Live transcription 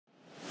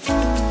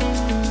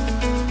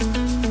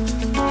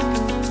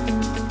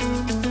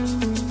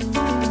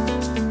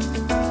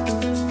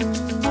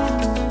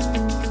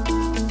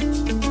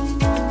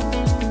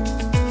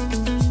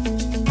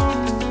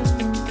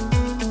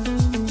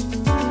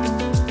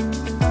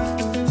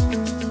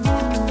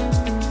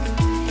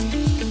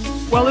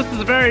Well, this is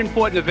a very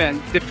important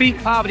event. Defeat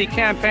Poverty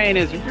campaign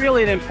is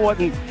really an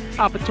important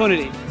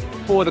opportunity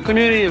for the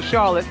community of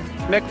Charlotte,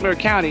 Mecklenburg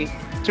County,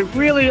 to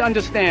really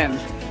understand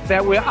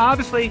that we're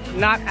obviously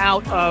not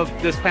out of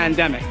this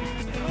pandemic.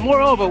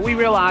 Moreover, we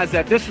realize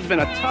that this has been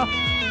a tough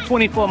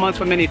 24 months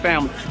for many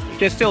families.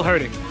 They're still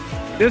hurting.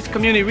 This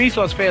community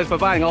resource fair is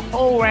providing a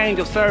whole range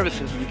of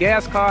services,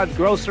 gas cards,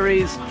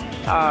 groceries,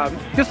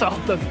 just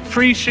the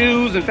free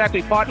shoes. In fact,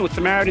 we partnered with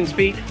Samaritan's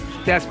Feet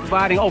that's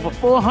providing over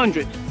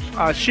 400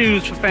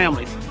 shoes for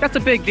families. That's a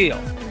big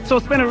deal. So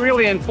it's been a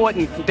really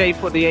important day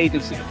for the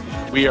agency.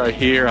 We are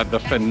here at the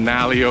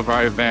finale of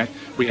our event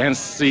with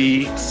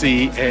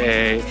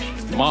NCCAA.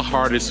 My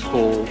heart is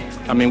full.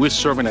 I mean, we're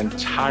serving an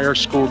entire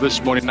school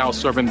this morning, now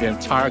serving the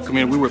entire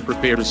community. We were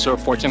prepared to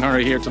serve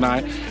 1,400 here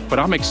tonight, but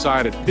I'm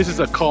excited. This is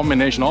a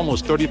culmination.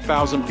 Almost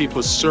 30,000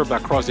 people served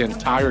across the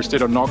entire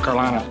state of North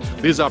Carolina.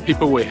 These are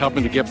people we're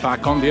helping to get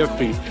back on their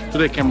feet so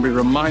they can be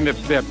reminded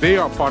that they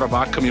are part of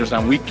our communities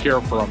and we care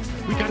for them.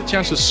 We got a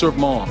chance to serve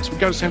moms. We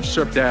got a chance to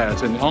serve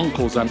dads and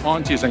uncles and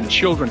aunties and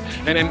children.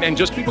 And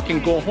just people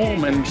can go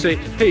home and say,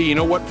 hey, you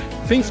know what?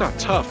 Things are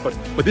tough, but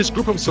this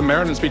group of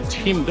Samaritans been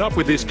teamed up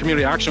with this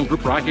community action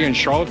group right here in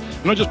Charlotte.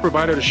 Not just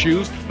provided the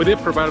shoes, but they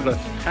provided a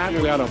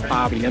pathway out of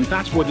poverty. And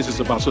that's what this is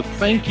about. So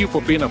thank you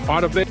for being a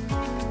part of it.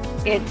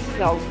 It's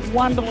a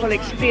wonderful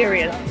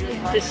experience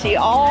to see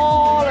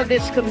all of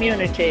this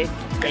community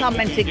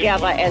coming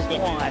together as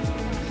one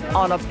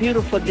on a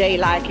beautiful day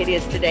like it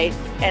is today.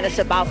 And it's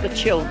about the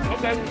children.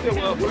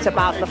 It's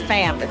about the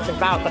family. It's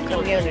about the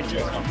community.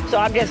 So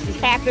I'm just as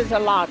happy as a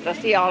lark to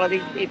see all of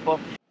these people.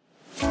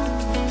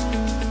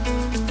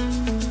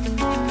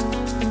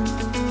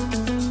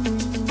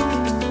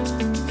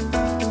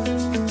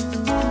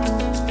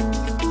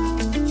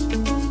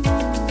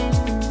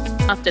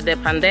 After the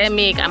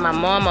pandemic, I'm a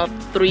mom of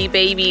 3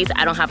 babies.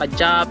 I don't have a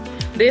job.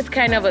 This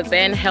kind of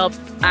event helped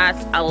us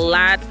a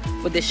lot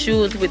with the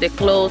shoes, with the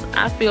clothes.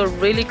 I feel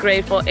really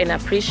grateful and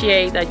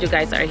appreciate that you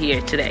guys are here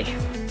today.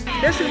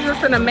 This is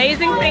just an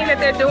amazing thing that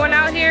they're doing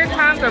out here.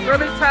 Times are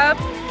really tough,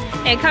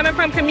 and coming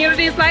from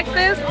communities like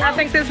this, I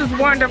think this is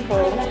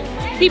wonderful.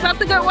 Keep up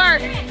the good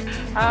work.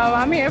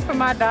 I'm here for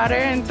my daughter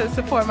and to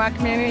support my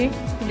community,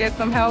 get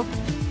some help.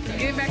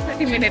 Giving back to the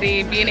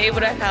community, being able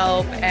to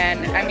help,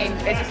 and I mean,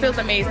 it just feels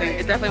amazing.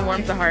 It definitely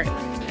warms the heart.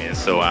 And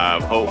so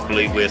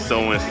hopefully we're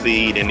sowing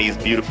seed in these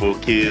beautiful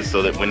kids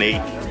so that when they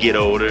get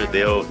older,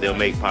 they'll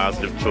make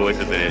positive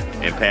choices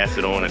and pass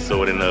it on and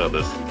sow it in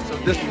others. So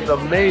this is an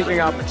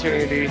amazing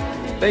opportunity.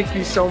 Thank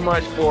you so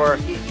much for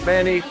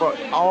Manny, for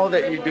all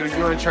that you do,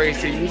 you and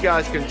Tracy. You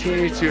guys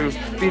continue to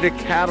be the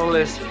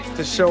catalyst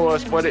to show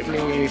us what it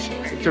means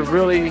to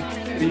really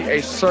be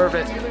a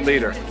servant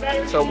leader.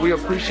 So we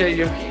appreciate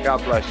you.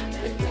 God bless you.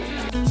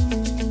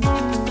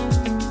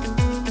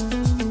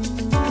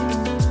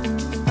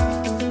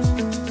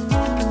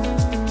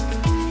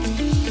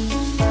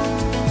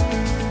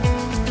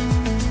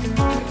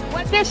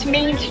 What this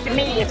means to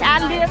me is I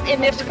live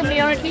in this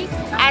community.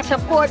 I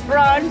support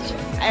Bruns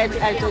as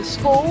a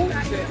school,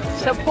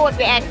 support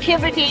the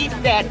activities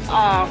that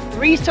are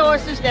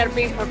resources that are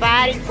being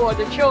provided for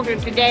the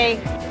children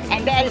today,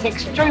 and that is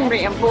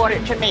extremely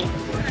important to me.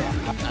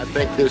 I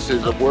think this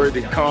is a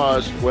worthy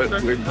cause, what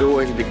we're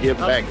doing to give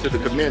back to the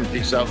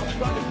community. So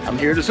I'm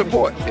here to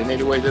support in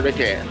any way that I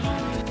can.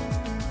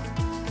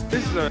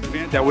 This is an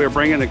event that we're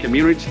bringing the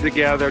community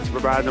together to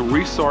provide them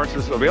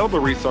resources, available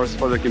resources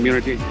for the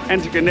community,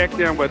 and to connect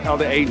them with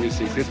other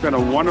agencies. It's been a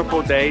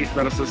wonderful day. It's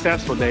been a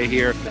successful day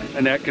here,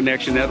 and that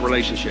connection, that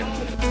relationship.